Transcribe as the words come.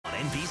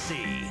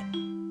NBC.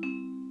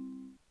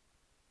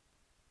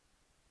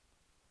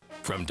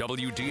 From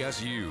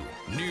WDSU,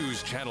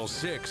 News Channel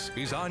 6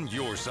 is on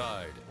your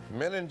side.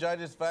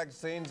 Meningitis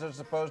vaccines are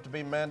supposed to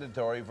be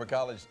mandatory for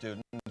college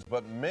students,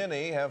 but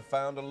many have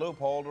found a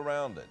loophole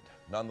around it.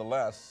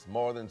 Nonetheless,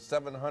 more than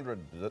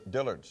 700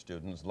 Dillard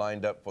students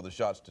lined up for the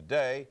shots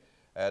today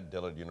at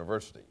Dillard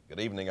University.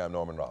 Good evening, I'm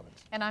Norman Robbins.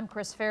 And I'm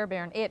Chris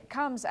Fairbairn. It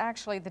comes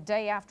actually the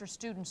day after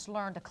students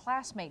learned a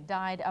classmate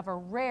died of a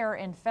rare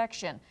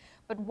infection.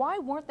 But why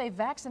weren't they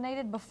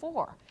vaccinated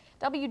before?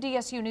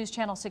 WDSU News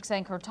Channel 6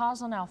 anchor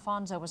Toslin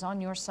Alfonso was on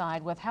your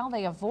side with how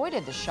they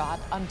avoided the shot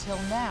until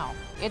now.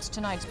 It's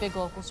tonight's big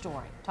local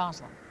story.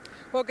 Toslin.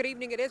 Well, good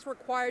evening. It is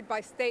required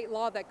by state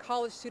law that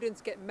college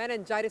students get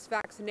meningitis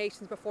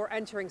vaccinations before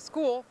entering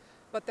school,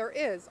 but there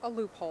is a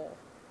loophole.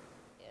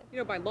 You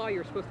know, by law,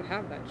 you're supposed to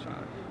have that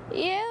shot.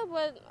 Yeah,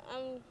 but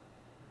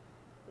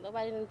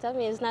nobody didn't tell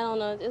me it's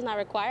not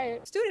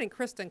required. Student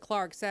Kristen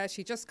Clark says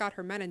she just got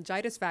her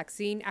meningitis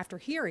vaccine after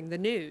hearing the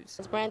news.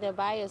 Brandon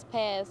Byers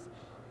passed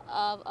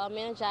of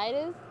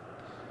meningitis,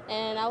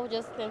 and I was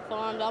just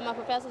informed. All my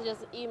professors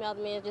just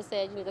emailed me and just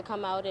said you need to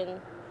come out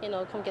and,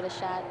 come get a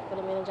shot for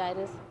the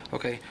meningitis.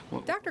 Okay. Well,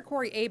 Dr.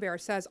 Corey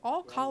Hebert says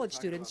all college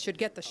students should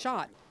get the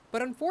shot,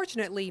 but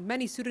unfortunately,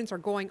 many students are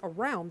going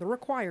around the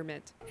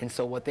requirement. And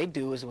so what they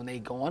do is when they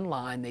go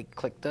online, they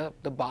click the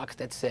box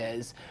that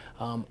says,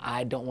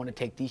 I don't want to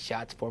take these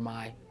shots for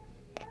my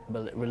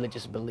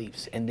religious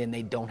beliefs, and then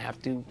they don't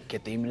have to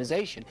get the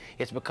immunization.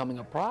 It's becoming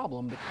a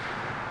problem.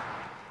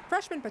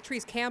 Freshman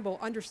Patrice Campbell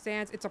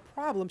understands it's a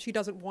problem she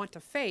doesn't want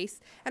to face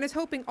and is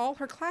hoping all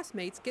her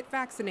classmates get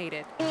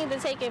vaccinated. We need to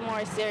take it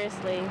more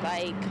seriously,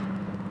 like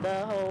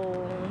the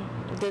whole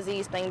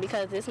disease thing,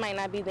 because this might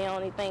not be the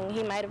only thing.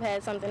 He might have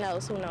had something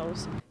else, who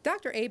knows.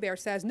 Dr. Hebert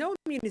says no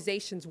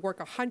immunizations work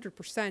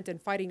 100% in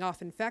fighting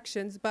off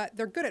infections, but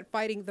they're good at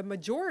fighting the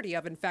majority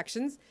of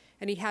infections,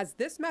 and he has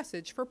this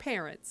message for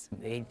parents.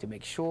 They need to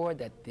make sure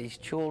that these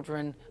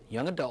children,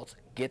 young adults,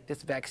 get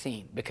this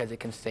vaccine because it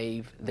can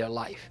save their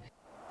life.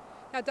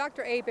 Now,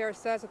 Dr. Hebert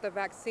says that the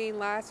vaccine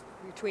lasts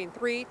between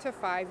 3 to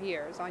 5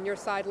 years. On your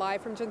side,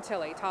 live from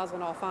Gentilly,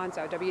 Toslin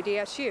Alfonso,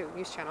 WDSU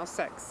News Channel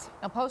 6.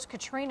 Now,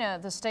 post-Katrina,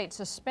 the state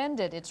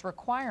suspended its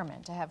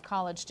requirement to have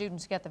college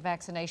students get the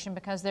vaccination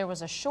because there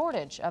was a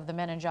shortage of the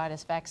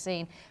meningitis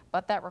vaccine,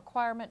 but that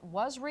requirement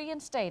was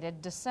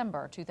reinstated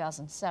December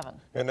 2007.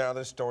 And now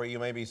this story, you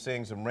may be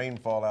seeing some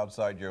rainfall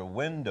outside your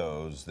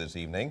windows this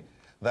evening.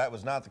 That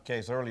was not the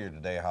case earlier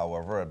today,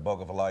 however, at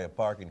Bogafalaya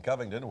Park in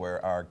Covington,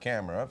 where our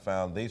camera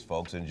found these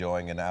folks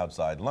enjoying an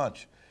outside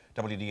lunch.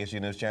 WDSU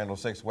News Channel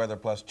 6 Weather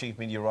Plus Chief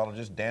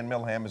Meteorologist Dan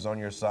Milham is on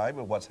your side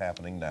with what's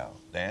happening now.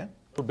 Dan?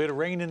 A bit of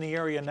rain in the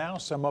area now.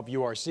 Some of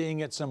you are seeing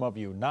it, some of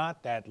you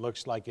not. That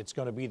looks like it's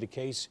going to be the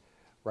case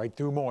right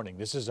through morning.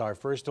 This is our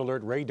first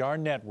alert radar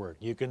network.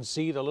 You can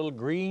see the little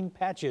green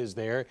patches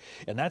there,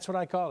 and that's what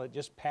I call it,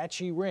 just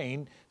patchy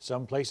rain.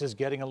 Some places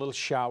getting a little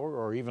shower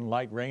or even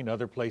light rain,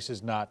 other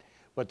places not.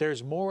 But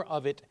there's more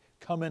of it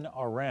coming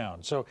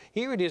around. So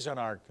here it is on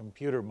our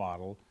computer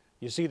model.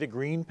 You see the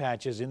green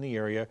patches in the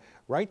area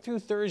right through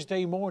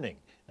Thursday morning.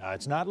 Now,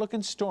 it's not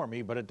looking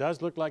stormy, but it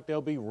does look like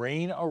there'll be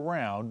rain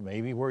around,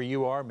 maybe where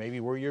you are,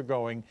 maybe where you're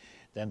going.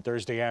 Then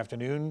Thursday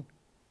afternoon,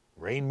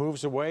 rain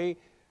moves away.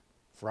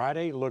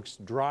 Friday looks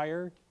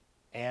drier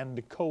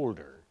and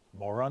colder.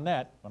 More on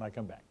that when I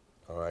come back.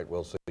 All right,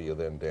 we'll see you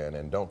then, Dan.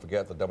 And don't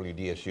forget the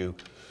WDSU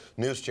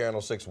News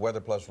Channel 6 Weather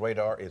Plus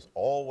Radar is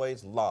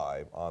always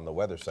live on the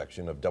weather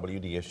section of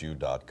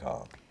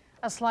WDSU.com.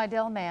 A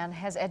Slidell man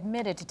has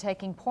admitted to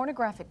taking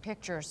pornographic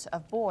pictures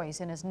of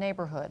boys in his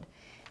neighborhood.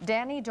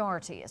 Danny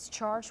Doherty is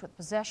charged with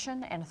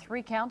possession and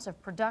 3 counts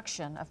of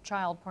production of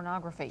child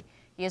pornography.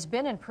 He has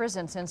been in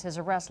prison since his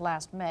arrest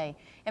last May.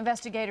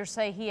 Investigators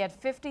say he had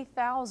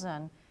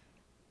 50,000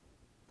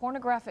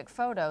 pornographic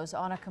photos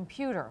on a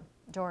computer.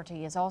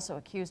 Doherty is also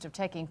accused of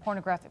taking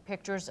pornographic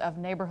pictures of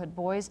neighborhood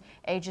boys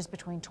ages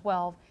between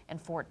 12 and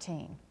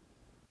 14.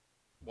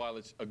 While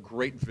it's a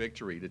great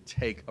victory to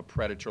take a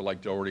predator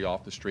like Doherty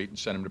off the street and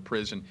send him to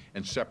prison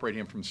and separate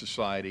him from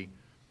society,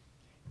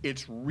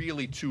 it's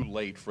really too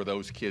late for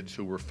those kids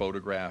who were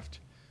photographed,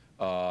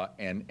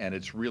 and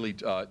it's really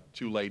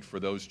too late for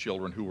those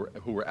children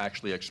who were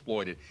actually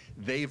exploited.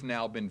 They've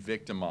now been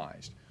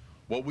victimized.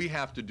 What we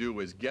have to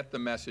do is get the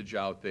message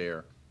out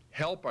there,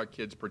 help our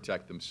kids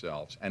protect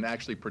themselves, and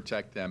actually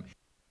protect them.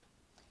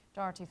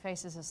 Doherty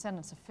faces a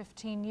sentence of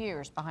 15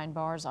 years behind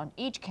bars on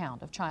each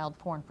count of child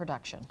porn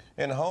production.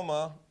 In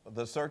Houma,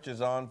 the search is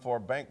on for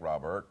bank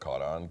robber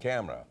caught on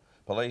camera.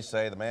 Police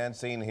say the man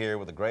seen here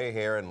with the gray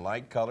hair and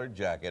light-colored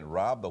jacket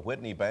robbed the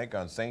Whitney Bank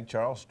on St.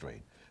 Charles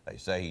Street. They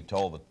say he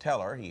told the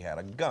teller he had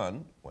a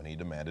gun when he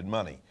demanded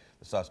money.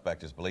 The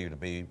suspect is believed to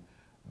be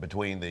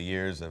between the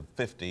years of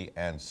 50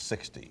 and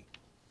 60.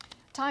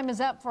 Time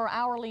is up for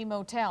hourly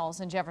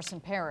motels in Jefferson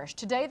Parish.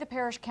 Today, the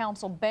Parish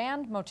Council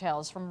banned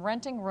motels from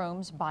renting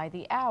rooms by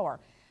the hour.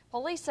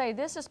 Police say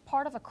this is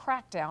part of a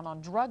crackdown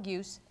on drug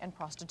use and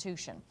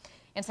prostitution.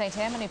 In St.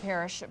 Tammany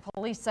Parish,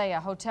 police say a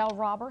hotel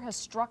robber has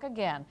struck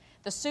again.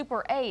 The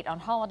Super 8 on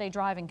Holiday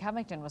Drive in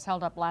Covington was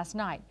held up last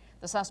night.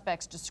 The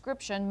suspect's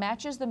description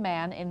matches the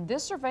man in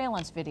this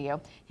surveillance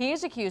video. He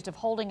is accused of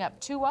holding up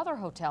 2 other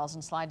hotels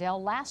in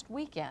Slidell last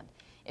weekend.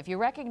 If you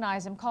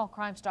recognize him, call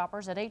Crime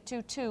Stoppers at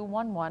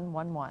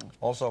 822-1111.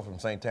 Also from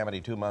St.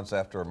 Tammany, 2 months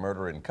after a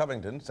murder in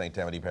Covington, St.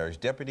 Tammany Parish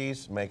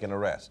deputies make an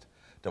arrest.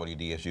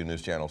 WDSU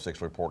News Channel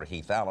 6 reporter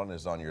Heath Allen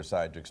is on your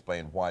side to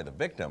explain why the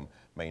victim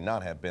may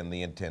not have been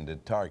the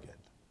intended target.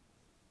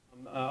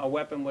 A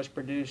weapon was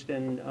produced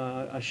and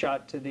a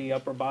shot to the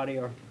upper body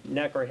or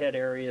neck or head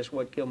area is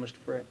what killed Mr.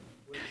 Frick.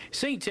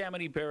 St.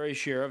 Tammany Parish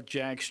Sheriff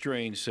Jack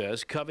Strange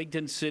says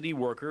Covington city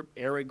worker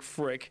Eric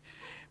Frick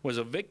was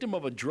a victim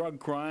of a drug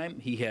crime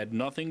he had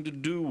nothing to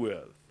do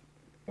with.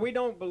 We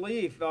don't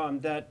believe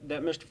that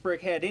Mr.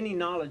 Frick had any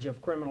knowledge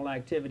of criminal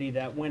activity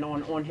that went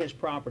on his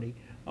property,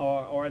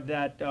 or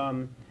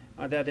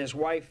that his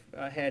wife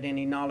had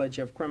any knowledge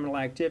of criminal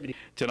activity.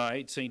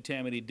 Tonight, St.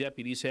 Tammany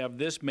deputies have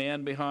this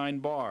man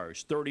behind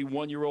bars,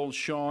 31-year-old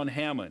Sean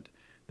Hammond.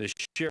 The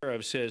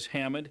sheriff says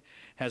Hammond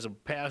has a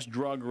past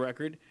drug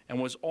record and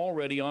was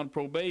already on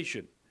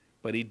probation,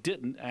 but he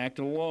didn't act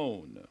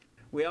alone.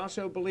 We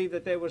also believe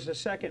that there was a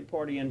second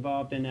party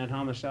involved in that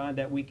homicide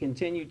that we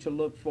continue to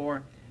look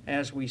for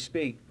as we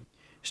speak.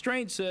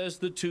 Strange says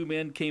the 2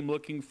 men came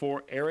looking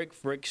for Eric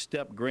Frick's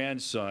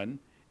step-grandson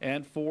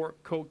and for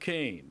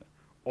cocaine,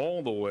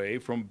 all the way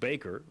from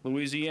Baker,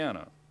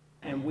 Louisiana.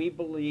 And we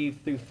believe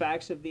through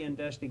facts of the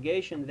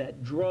investigation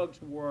that drugs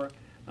were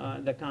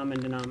the common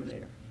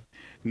denominator.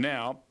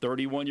 Now,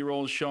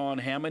 31-year-old Sean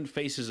Hammond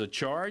faces a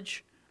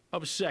charge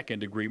of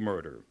second-degree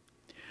murder.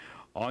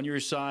 On your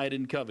side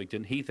in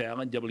Covington, Heath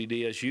Allen,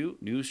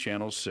 WDSU News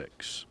Channel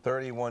 6.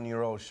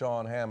 31-year-old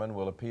Sean Hammond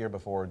will appear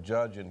before a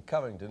judge in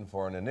Covington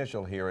for an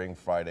initial hearing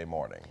Friday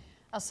morning.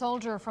 A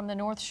soldier from the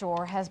North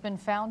Shore has been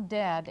found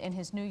dead in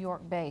his New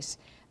York base.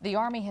 The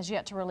Army has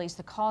yet to release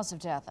the cause of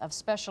death of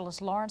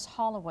Specialist Lawrence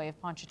Holloway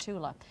of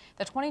Ponchatoula.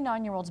 The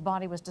 29-year-old's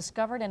body was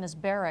discovered in his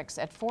barracks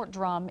at Fort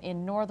Drum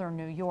in northern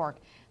New York.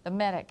 The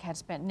medic had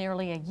spent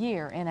nearly a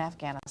year in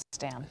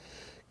Afghanistan.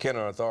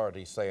 Kenner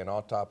authorities say an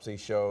autopsy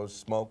shows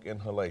smoke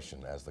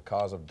inhalation as the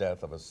cause of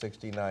death of a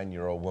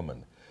 69-year-old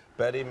woman.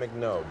 Betty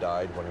McNoe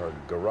died when her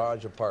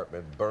garage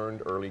apartment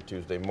burned early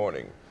Tuesday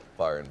morning.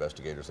 Fire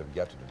investigators have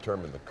yet to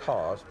determine the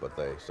cause, but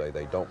they say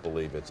they don't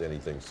believe it's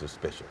anything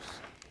suspicious.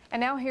 And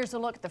now here's a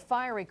look at the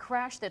fiery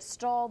crash that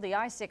stalled the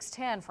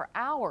I-610 for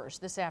hours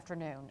this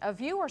afternoon. A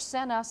viewer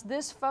sent us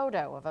this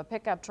photo of a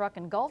pickup truck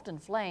engulfed in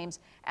flames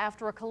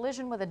after a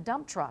collision with a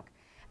dump truck.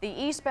 The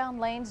eastbound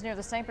lanes near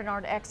the St.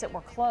 Bernard exit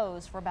were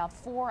closed for about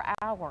 4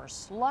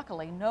 hours.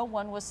 Luckily, no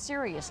one was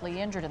seriously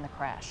injured in the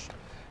crash.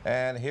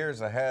 And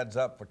here's a heads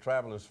up for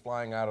travelers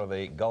flying out of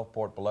the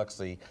Gulfport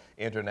Biloxi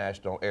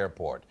International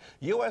Airport.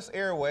 U.S.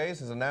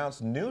 Airways has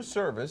announced new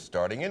service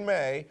starting in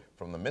May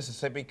from the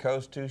Mississippi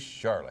coast to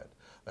Charlotte.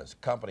 This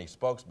company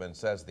spokesman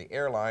says the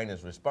airline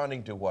is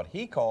responding to what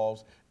he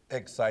calls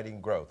exciting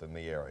growth in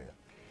the area.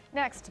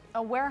 Next,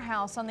 a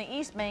warehouse on the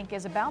East Bank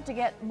is about to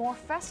get more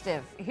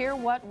festive. Hear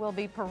what we'll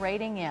be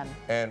parading in.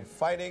 And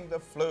fighting the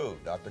flu.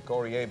 Dr.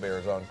 Corey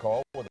Hebert is on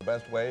call with the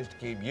best ways to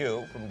keep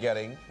you from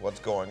getting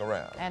what's going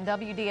around. And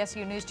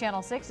WDSU News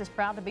Channel 6 is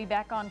proud to be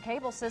back on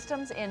cable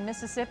systems in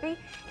Mississippi,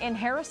 in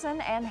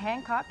Harrison and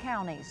Hancock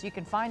counties. You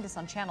can find us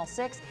on Channel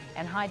 6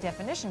 and High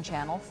Definition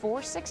Channel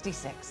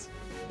 466.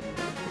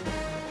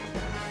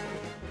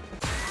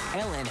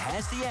 Ellen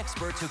has the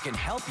experts who can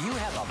help you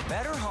have a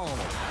better home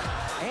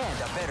and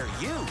a better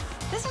you.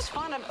 This is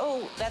fun.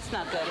 Oh, that's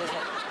not good, is it?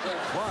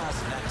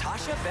 Plus,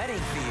 Natasha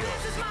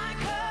Bedingfield.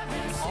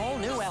 All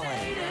new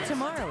Ellen.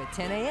 Tomorrow at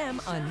 10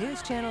 a.m. on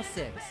News Channel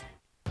 6.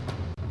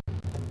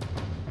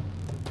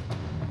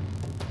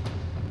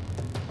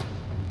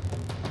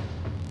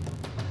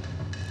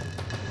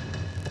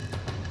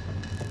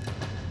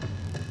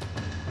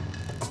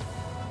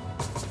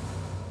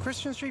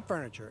 Christian Street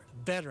Furniture,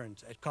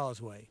 veterans at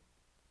Causeway.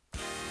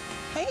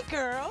 Hey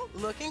girl,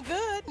 looking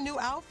good. New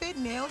outfit,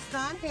 nails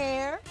done,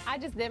 hair. I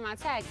just did my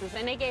taxes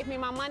and they gave me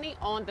my money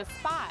on the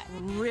spot.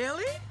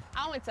 Really?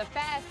 I went to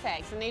Fast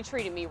Tax and they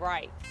treated me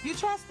right. You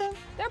trust them?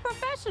 They're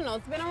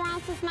professionals, been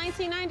around since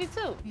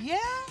 1992. Yeah?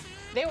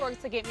 They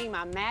work to get me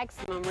my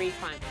maximum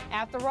refund.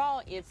 After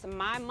all, it's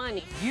my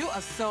money. You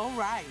are so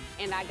right.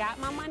 And I got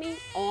my money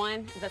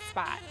on the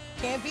spot.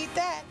 Can't beat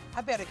that.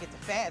 I better get to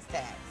Fast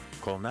Tax.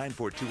 Call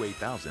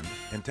 942-8000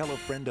 and tell a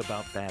friend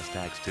about Fast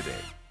Tax today.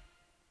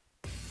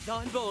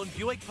 Don Bone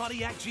Buick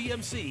Pontiac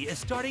GMC is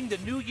starting the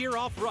new year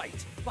off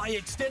right by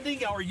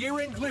extending our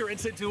year-end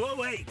clearance into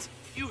 08.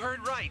 You heard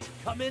right.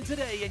 Come in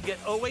today and get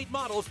 08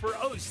 models for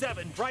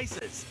 07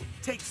 prices.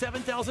 Take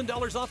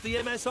 $7,000 off the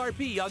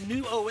MSRP on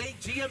new 08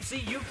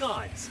 GMC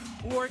Yukons.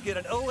 Or get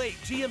an 08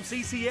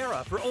 GMC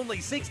Sierra for only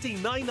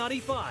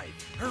 $16,995.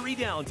 Hurry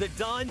down to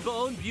Don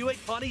Bone Buick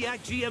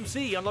Pontiac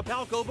GMC on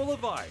Lapalco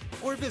Boulevard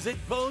or visit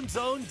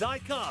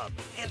bonezone.com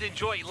and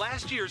enjoy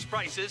last year's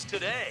prices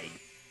today.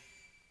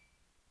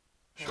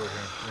 Short here.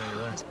 Yeah,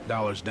 you're right.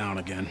 Dollar's down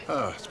again.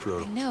 Oh, it's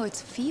brutal. No,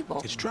 it's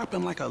feeble. It's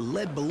dropping like a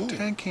lead balloon.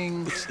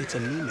 Tanking. It's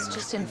anemic. It's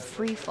just in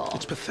free fall.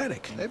 It's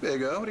pathetic. Hey,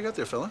 Big O, what do you got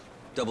there, fella?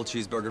 Double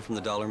cheeseburger from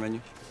the dollar menu.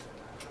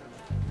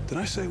 Did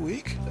I say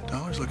weak?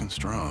 Dollar's looking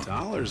strong.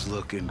 Dollar's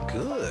looking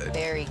good.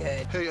 Very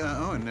good. Hey,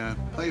 Owen,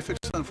 how you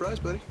fixed on fries,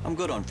 buddy? I'm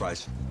good on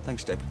fries.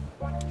 Thanks, Dave.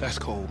 That's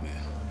cold,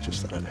 man.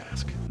 Just thought I'd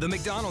ask. The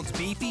McDonald's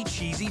Beefy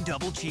Cheesy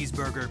Double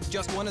Cheeseburger.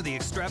 Just one of the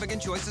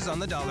extravagant choices on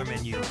the dollar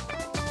menu.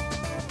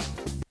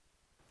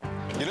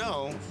 You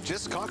know,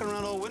 just caulking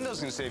around old windows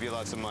can save you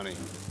lots of money.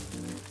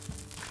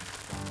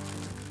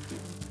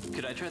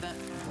 Could I try that?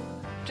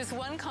 Just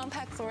one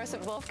compact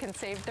fluorescent bulb can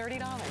save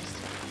 $30.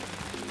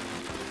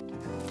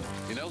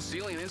 You know,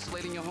 sealing and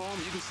insulating your home,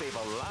 you can save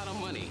a lot of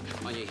money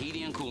on your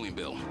heating and cooling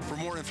bill. For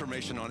more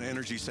information on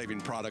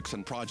energy-saving products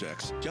and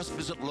projects, just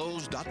visit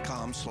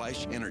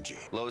Lowe's.com/energy.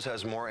 Lowe's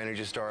has more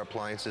Energy Star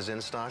appliances in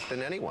stock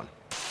than anyone.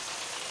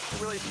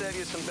 It'll really save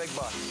you some big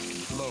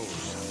bucks.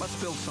 Lowe's, let's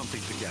build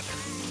something together.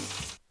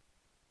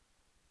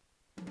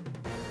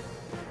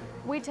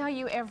 We tell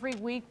you every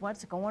week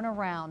what's going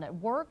around at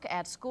work,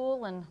 at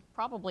school, and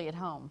probably at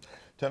home.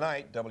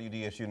 Tonight,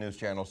 WDSU News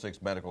Channel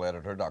 6 medical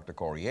editor Dr.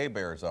 Corey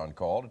Hebert is on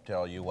call to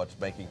tell you what's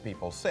making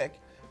people sick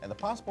and the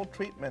possible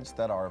treatments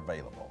that are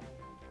available.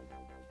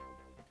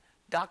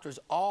 Doctors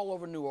all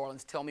over New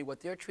Orleans tell me what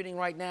they're treating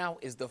right now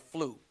is the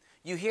flu.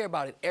 You hear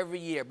about it every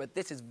year, but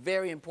this is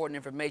very important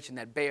information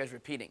that bears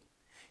repeating.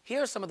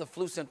 Here are some of the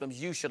flu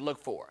symptoms you should look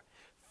for.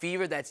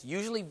 Fever that's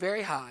usually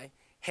very high,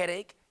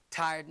 headache,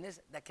 tiredness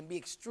that can be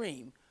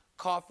extreme,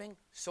 coughing,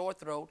 sore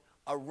throat,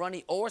 a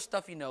runny or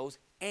stuffy nose,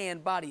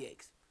 and body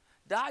aches.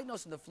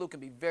 Diagnosing the flu can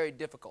be very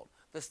difficult.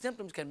 The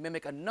symptoms can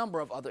mimic a number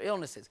of other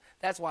illnesses.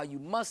 That's why you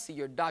must see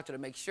your doctor to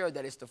make sure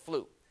that it's the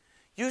flu.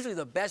 Usually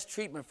the best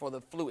treatment for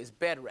the flu is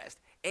bed rest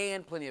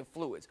and plenty of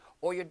fluids,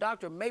 or your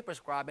doctor may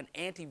prescribe an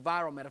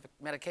antiviral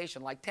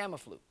medication like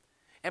Tamiflu.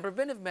 And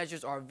preventive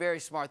measures are a very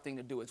smart thing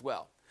to do as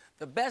well.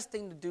 The best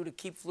thing to do to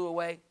keep flu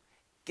away,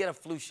 get a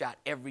flu shot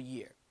every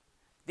year.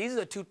 These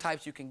are the two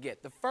types you can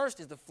get. The first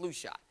is the flu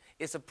shot.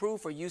 It's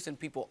approved for use in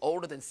people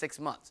older than 6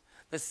 months.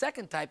 The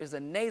second type is the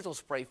nasal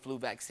spray flu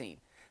vaccine.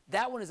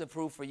 That one is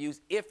approved for use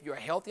if you're a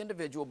healthy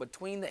individual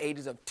between the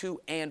ages of 2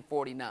 and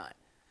 49.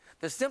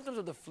 The symptoms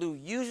of the flu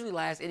usually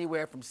last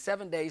anywhere from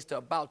 7 days to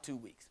about 2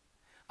 weeks.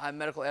 I'm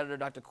medical editor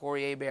Dr.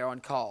 Corey Hebert on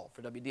call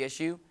for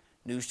WDSU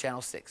News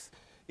Channel 6.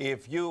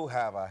 If you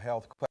have a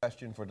health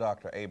question for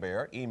Dr.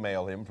 Hebert,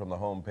 email him from the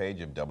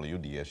homepage of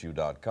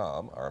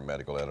WDSU.com. Our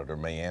medical editor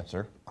may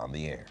answer on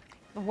the air.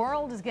 The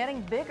world is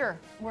getting bigger.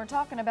 We're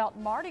talking about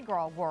Mardi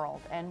Gras World,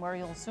 and where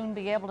you'll soon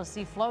be able to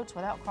see floats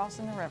without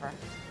crossing the river.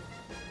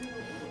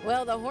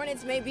 Well, the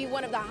Hornets may be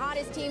one of the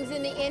hottest teams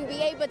in the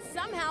NBA, but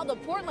somehow the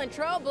Portland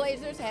Trail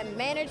Blazers have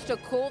managed to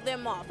cool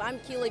them off. I'm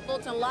Keely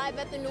Fulton live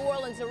at the New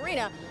Orleans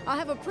Arena. I'll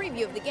have a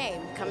preview of the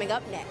game coming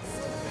up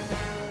next.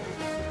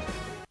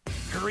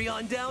 Hurry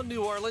on down,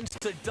 New Orleans,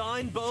 to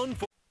Dine Bone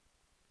for...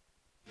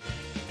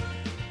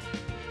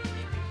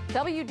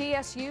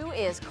 WDSU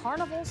is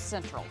Carnival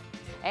Central.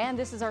 And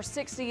this is our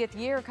 60th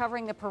year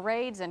covering the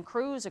parades and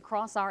crews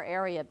across our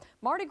area.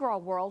 Mardi Gras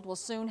World will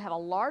soon have a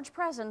large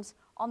presence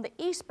on the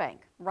East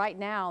Bank. Right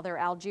now, their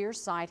Algiers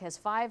site has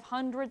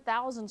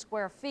 500,000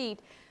 square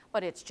feet,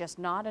 but it's just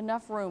not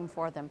enough room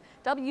for them.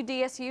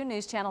 WDSU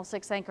News Channel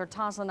 6 anchor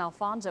Toslin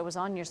Alfonso is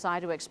on your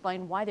side to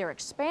explain why they're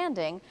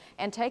expanding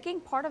and taking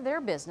part of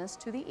their business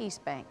to the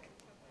East Bank.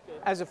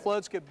 As the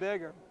floats get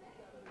bigger,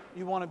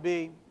 you want to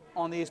be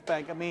on the East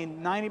Bank. I mean,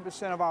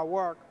 90% of our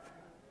work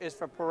is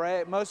for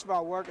parade. Most of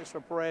our work is for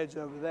parades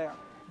over there.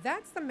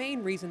 That's the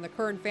main reason the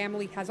Kern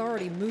family has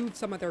already moved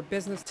some of their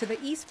business to the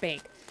East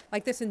Bank,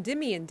 like this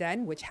Endymion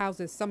Den, which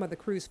houses some of the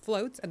crew's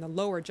floats in the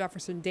lower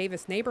Jefferson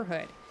Davis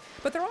neighborhood.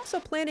 But they're also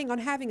planning on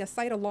having a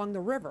site along the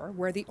river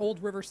where the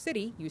old River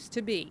City used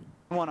to be.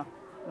 We want to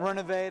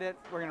renovate it.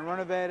 We're going to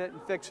renovate it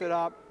and fix it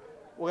up.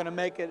 We're going to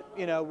make it,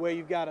 you know, where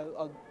you've got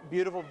a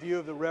beautiful view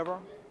of the river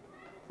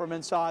from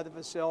inside the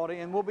facility.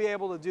 And we'll be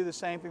able to do the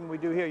same thing we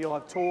do here. You'll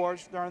have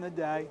tours during the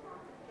day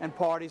and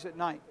parties at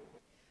night.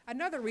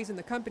 Another reason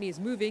the company is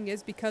moving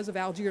is because of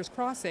Algiers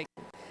Crossing,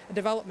 a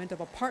development of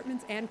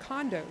apartments and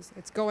condos.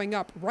 It's going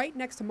up right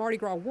next to Mardi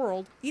Gras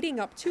World, eating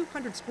up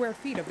 200 square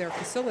feet of their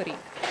facility.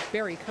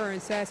 Barry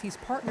Kern says he's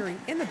partnering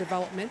in the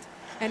development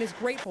and is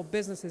grateful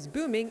business is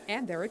booming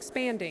and they're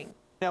expanding.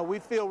 Now, we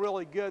feel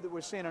really good that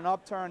we're seeing an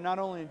upturn not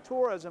only in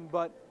tourism,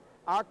 but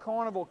our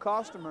carnival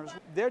customers,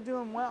 they're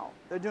doing well.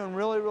 They're doing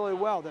really, really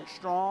well. They're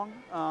strong,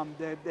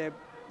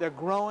 they're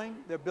growing,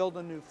 they're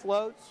building new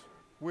floats.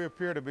 We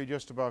appear to be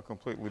just about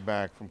completely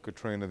back from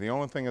Katrina. The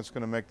only thing that's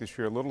going to make this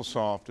year a little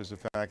soft is the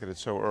fact that it's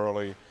so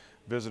early.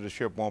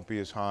 Visitorship won't be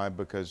as high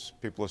because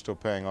people are still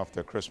paying off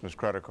their Christmas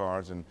credit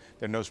cards and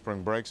there are no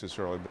spring breaks this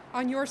early.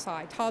 On your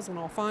side, Toslin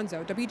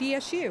Alfonso,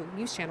 WDSU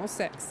News Channel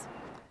 6.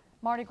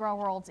 Mardi Gras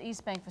World's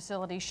East Bank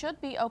facility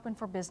should be open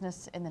for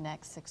business in the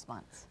next 6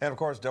 months. And of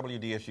course,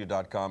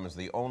 WDSU.com is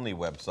the only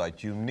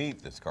website you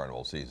need this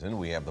carnival season.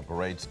 We have the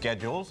parade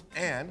schedules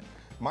and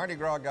Mardi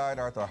Gras guide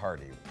Arthur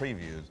Hardy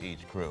previews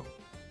each crew.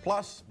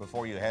 Plus,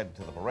 before you head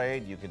to the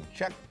parade, you can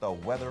check the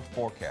weather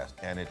forecast,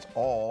 and it's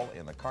all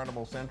in the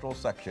Carnival Central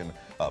section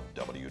of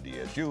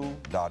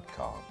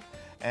WDSU.com.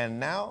 And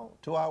now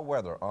to our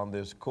weather on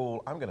this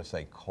cool, I'm going to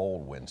say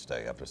cold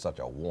Wednesday after such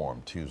a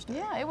warm Tuesday.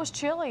 Yeah, it was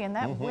chilly, and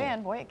that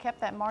wind, boy, it kept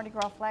that Mardi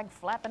Gras flag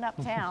flapping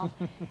uptown.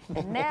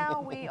 And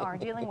now we are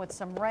dealing with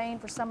some rain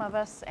for some of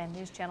us, and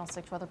News Channel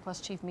 6 Weather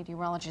Plus Chief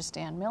Meteorologist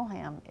Dan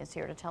Milham is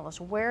here to tell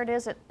us where it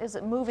is. Is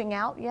it moving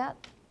out yet?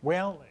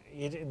 Well,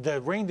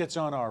 the rain that's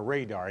on our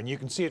radar, and you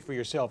can see it for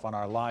yourself on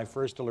our live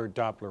First Alert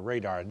Doppler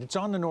radar, it's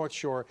on the North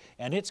Shore,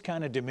 and it's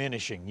kind of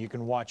diminishing. You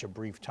can watch a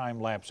brief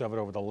time lapse of it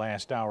over the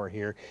last hour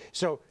here.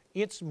 So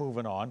it's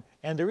moving on,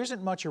 and there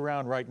isn't much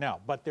around right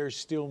now, but there's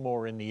still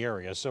more in the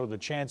area. So the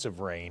chance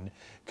of rain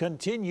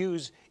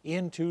continues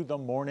into the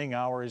morning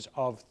hours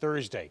of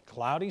Thursday.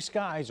 Cloudy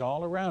skies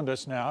all around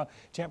us now.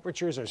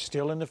 Temperatures are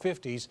still in the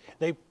 50s.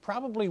 They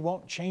probably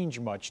won't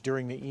change much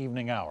during the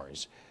evening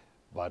hours,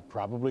 but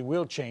probably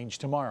will change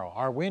tomorrow.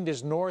 Our wind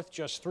is north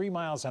just 3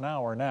 miles an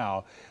hour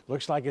now.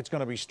 Looks like it's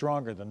going to be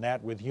stronger than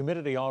that with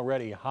humidity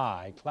already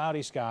high.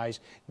 Cloudy skies,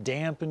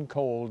 damp and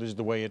cold is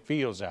the way it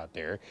feels out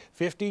there.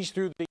 50s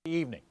through the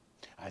evening.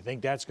 I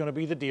think that's going to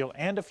be the deal,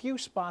 and a few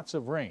spots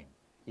of rain.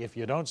 If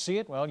you don't see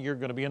it, well, you're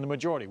going to be in the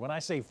majority. When I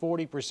say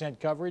 40%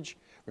 coverage,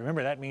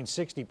 remember that means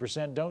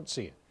 60% don't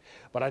see it.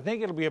 But I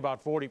think it'll be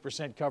about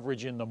 40%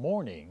 coverage in the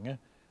morning.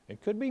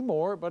 It could be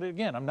more, but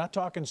again, I'm not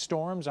talking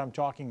storms. I'm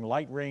talking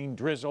light rain,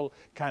 drizzle,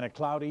 kind of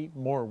cloudy,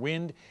 more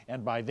wind.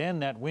 And by then,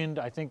 that wind,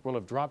 I think, will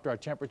have dropped our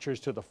temperatures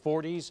to the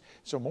 40s.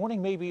 So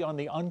morning may be on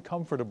the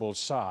uncomfortable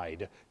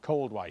side,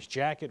 cold-wise.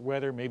 Jacket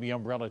weather, maybe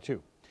umbrella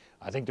too.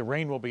 I think the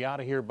rain will be out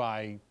of here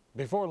by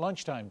before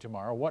lunchtime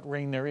tomorrow, what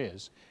rain there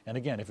is. And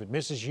again, if it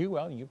misses you,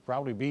 well, you'll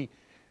probably be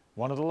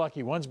one of the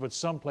lucky ones, but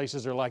some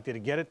places are likely to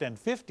get it. Then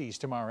 50s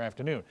tomorrow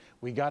afternoon.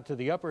 We got to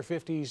the upper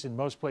 50s in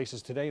most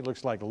places today.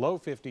 Looks like low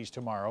 50s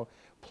tomorrow,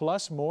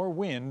 plus more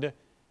wind.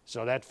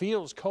 So that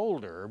feels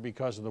colder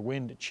because of the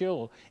wind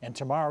chill. And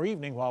tomorrow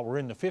evening, while we're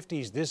in the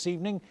 50s this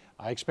evening,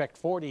 I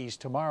expect 40s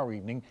tomorrow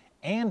evening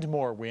and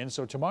more wind.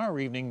 So tomorrow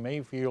evening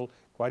may feel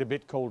quite a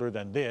bit colder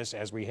than this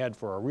as we head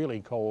for a really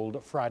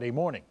cold Friday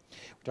morning.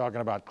 We're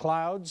talking about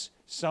clouds,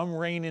 some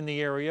rain in the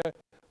area,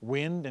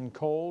 wind and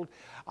cold.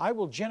 I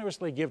will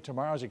generously give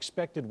tomorrow's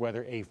expected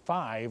weather a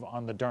 5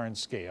 on the darn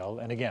scale,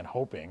 and again,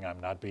 hoping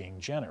I'm not being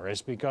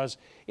generous because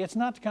it's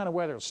not the kind of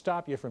weather that'll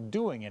stop you from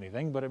doing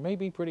anything, but it may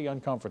be pretty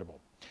uncomfortable.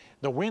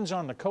 The winds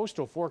on the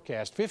coastal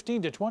forecast,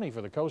 15 to 20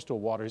 for the coastal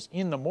waters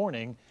in the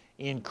morning,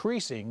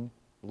 increasing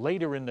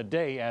later in the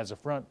day as a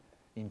front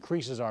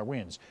increases our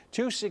winds.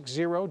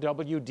 260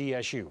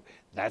 WDSU.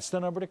 That's the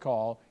number to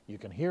call. You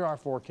can hear our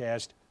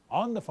forecast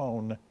on the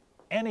phone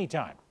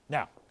anytime.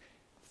 Now,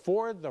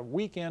 for the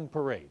weekend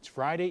parades,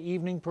 Friday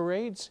evening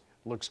parades,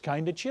 looks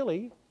kind of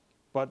chilly,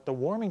 but the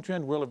warming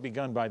trend will have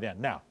begun by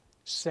then. Now,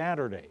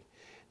 Saturday,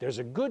 there's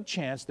a good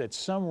chance that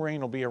some rain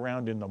will be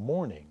around in the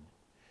morning.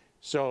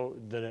 So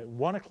the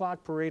 1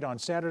 o'clock parade on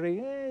Saturday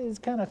is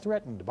kind of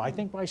threatened. But I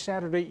think by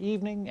Saturday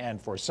evening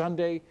and for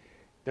Sunday,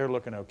 they're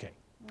looking okay.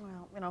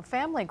 Well, you know,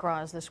 Family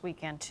Gras is this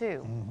weekend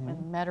too, in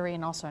Metairie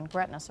and also in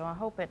Gretna, so I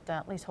hope it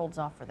at least holds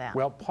off for that.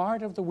 Well,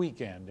 part of the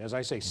weekend, as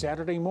I say,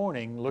 Saturday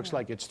morning looks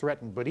like it's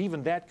threatened, but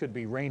even that could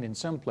be rain in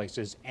some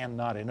places and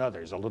not in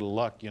others. A little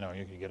luck, you know,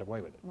 you can get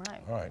away with it.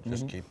 Right. All right,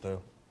 just keep the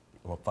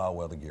foul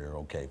weather gear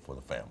okay for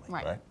the family,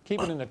 right?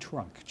 Keep it in the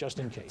trunk, just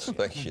in case.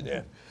 Thank you,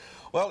 Dan.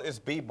 Well, it's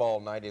B-ball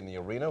night in the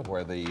arena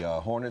where the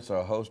Hornets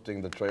are hosting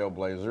the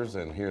Trailblazers,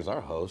 and here's our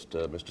host,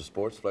 Mr.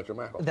 Sports, Fletcher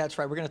Mackel. That's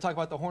right. We're going to talk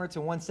about the Hornets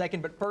in 1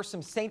 second, but first,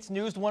 some Saints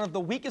news. One of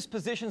the weakest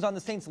positions on the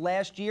Saints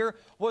last year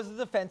was the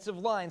defensive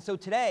line. So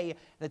today,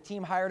 the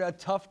team hired a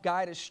tough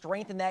guy to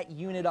strengthen that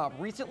unit up.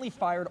 Recently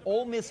fired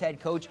Ole Miss head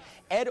coach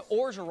Ed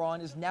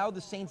Orgeron is now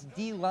the Saints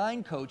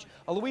D-line coach.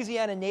 A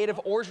Louisiana native,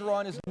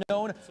 Orgeron is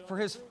known for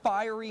his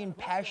fiery and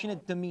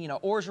passionate demeanor.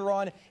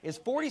 Orgeron is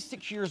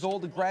 46 years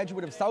old, a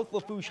graduate of South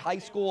Lafourche High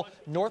School,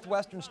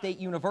 Northwestern State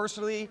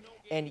University,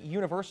 and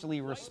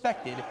universally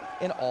respected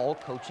in all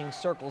coaching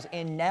circles.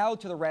 And now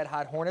to the Red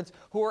Hot Hornets,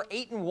 who are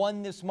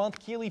 8-1 this month.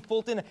 Keely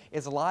Fulton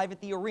is live at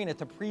the arena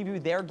to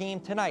preview their game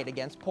tonight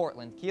against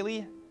Portland.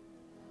 Keely?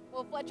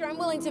 Well, Fletcher, I'm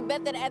willing to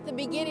bet that at the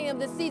beginning of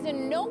the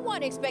season, no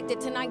one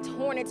expected tonight's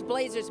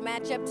Hornets-Blazers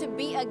matchup to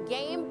be a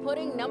game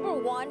putting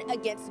 #1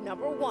 against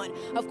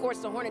 #1. Of course,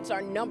 the Hornets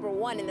are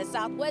 #1 in the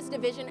Southwest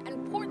Division,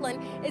 and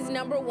Portland is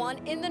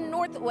 #1 in the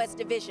Northwest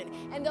Division.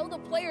 And though the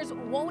players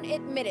won't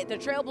admit it, the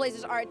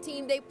Trailblazers are a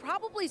team they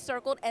probably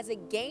circled as a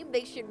game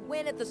they should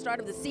win at the start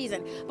of the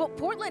season. But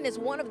Portland is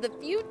one of the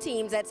few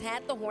teams that's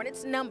had the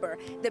Hornets' number.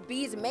 The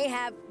Bees may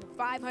have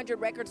 500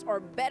 records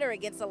or better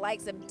against the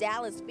likes of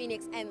Dallas,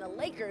 Phoenix, and the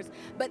Lakers,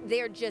 but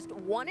they're just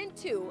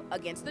 1-2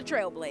 against the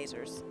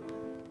Trailblazers.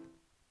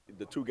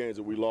 The 2 games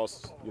that we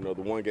lost, you know,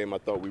 the one game I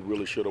thought we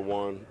really should have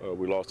won.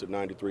 We lost at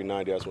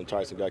 93-90. That's when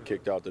Tyson got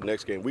kicked out. The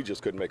next game, we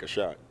just couldn't make a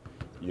shot,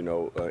 you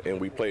know, and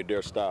we played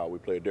their style. We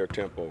played their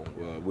tempo.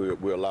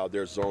 We allowed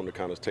their zone to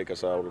kind of take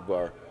us out of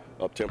our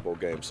up-tempo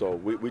game. So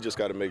we just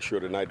got to make sure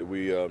tonight that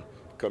we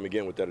coming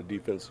in with that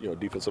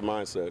defensive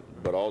mindset,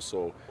 but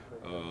also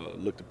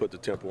look to put the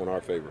tempo in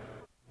our favor.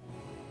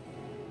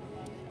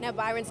 Now,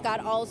 Byron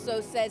Scott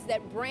also says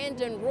that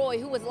Brandon Roy,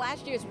 who was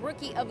last year's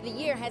Rookie of the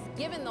Year, has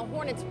given the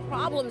Hornets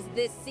problems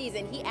this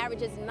season. He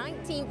averages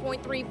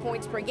 19.3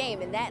 points per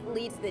game, and that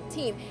leads the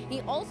team.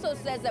 He also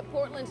says that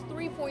Portland's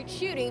three-point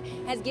shooting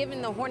has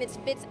given the Hornets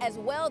fits as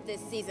well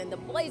this season. The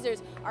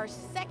Blazers are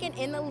second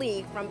in the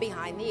league from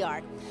behind the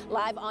arc.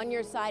 Live on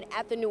your side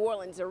at the New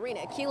Orleans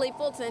Arena, Keely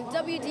Fulton,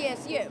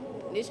 WDSU.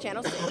 News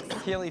Channel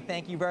 6. Keely,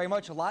 thank you very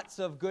much. Lots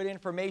of good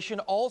information.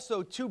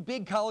 Also, two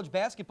big college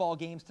basketball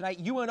games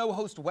tonight. UNO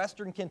hosts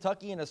Western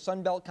Kentucky in a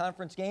Sun Belt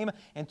Conference game,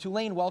 and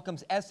Tulane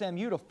welcomes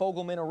SMU to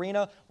Fogelman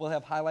Arena. We'll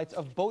have highlights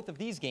of both of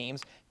these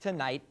games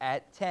tonight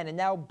at 10. And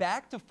now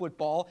back to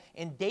football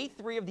in day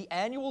 3 of the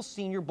annual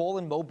Senior Bowl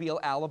in Mobile,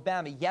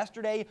 Alabama.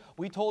 Yesterday,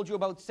 we told you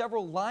about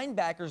several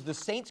linebackers the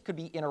Saints could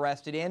be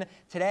interested in.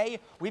 Today,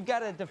 we've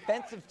got a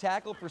defensive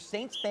tackle for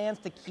Saints fans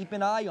to keep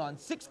an eye on.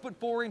 6'4",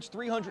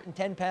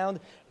 310-pound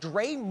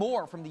Dre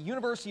Moore from the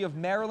University of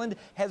Maryland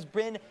has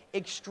been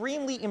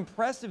extremely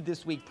impressive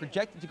this week,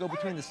 projected to go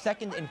between the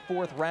 2nd and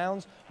 4th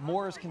rounds.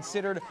 Moore is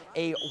considered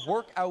a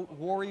workout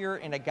warrior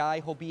and a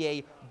guy who'll be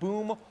a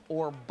boom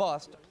or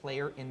bust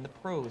player in the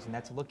pros. And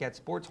that's a look at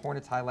Sports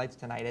Hornets highlights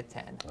tonight at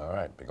 10. All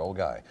right, big old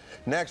guy.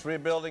 Next,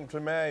 rebuilding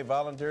Treme.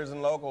 Volunteers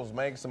and locals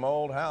make some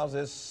old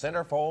houses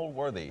centerfold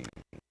worthy.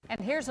 And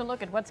here's a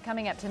look at what's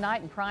coming up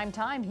tonight in prime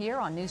time here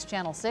on News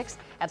Channel 6.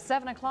 At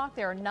 7 o'clock,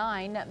 there are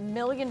 $9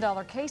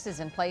 million cases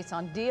in place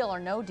on Deal or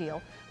No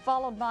Deal,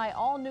 followed by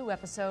all new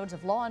episodes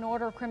of Law &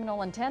 Order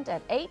Criminal Intent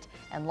at 8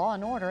 and Law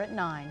 & Order at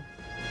 9.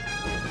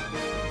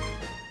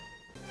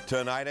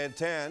 Tonight at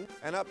 10,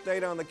 an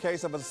update on the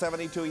case of a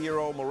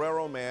 72-year-old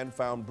Marrero man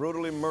found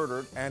brutally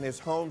murdered and his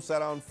home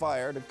set on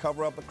fire to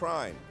cover up the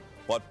crime.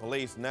 What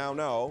police now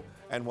know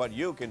and what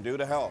you can do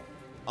to help.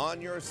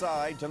 On your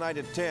side tonight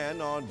at 10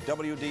 on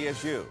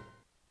WDSU.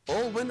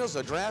 Old windows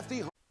are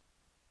drafty.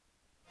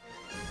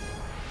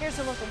 Here's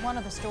a look at one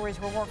of the stories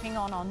we're working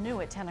on New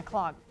at 10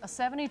 o'clock. A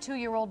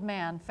 72-year-old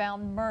man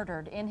found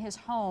murdered in his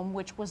home,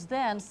 which was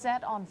then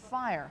set on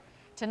fire.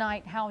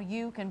 Tonight, how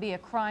you can be a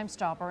Crime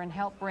Stopper and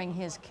help bring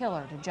his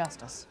killer to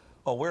justice.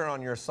 Well, we're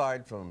on your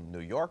side from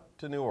New York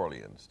to New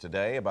Orleans.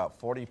 Today, about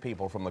 40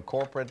 people from the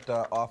corporate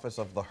office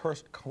of the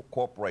Hearst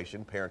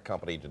Corporation, parent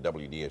company to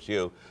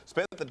WDSU,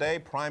 spent the day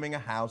priming a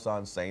house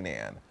on St.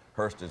 Anne.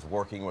 Hearst is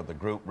working with the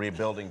group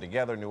Rebuilding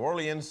Together New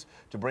Orleans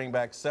to bring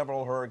back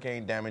several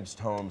hurricane-damaged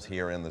homes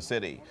here in the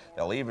city.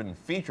 They'll even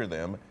feature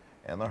them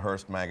in the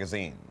Hearst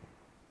magazine.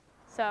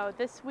 So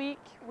this week,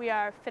 we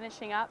are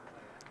finishing up,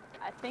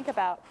 I think,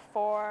 about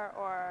four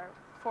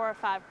or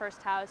five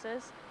Hearst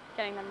houses,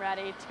 getting them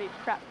ready to be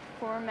prepped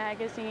for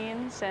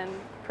magazines and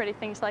pretty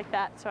things like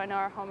that. So I know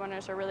our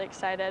homeowners are really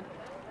excited,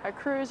 our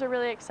crews are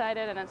really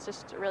excited, and it's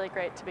just really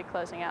great to be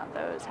closing out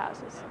those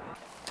houses.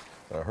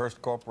 The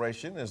Hearst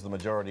Corporation is the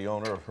majority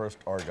owner of Hearst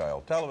Argyle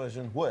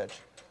Television, which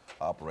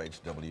operates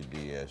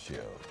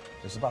WDSU.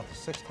 It's about the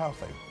 6th house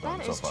they've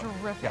done so far. That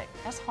is terrific.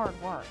 Yeah. That's hard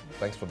work.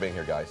 Thanks for being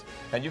here, guys.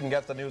 And you can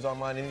get the news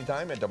online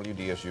anytime at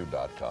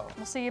WDSU.com.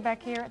 We'll see you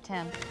back here at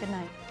 10. Good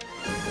night.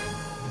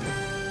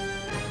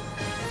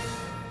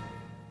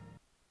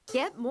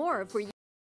 Get more for you.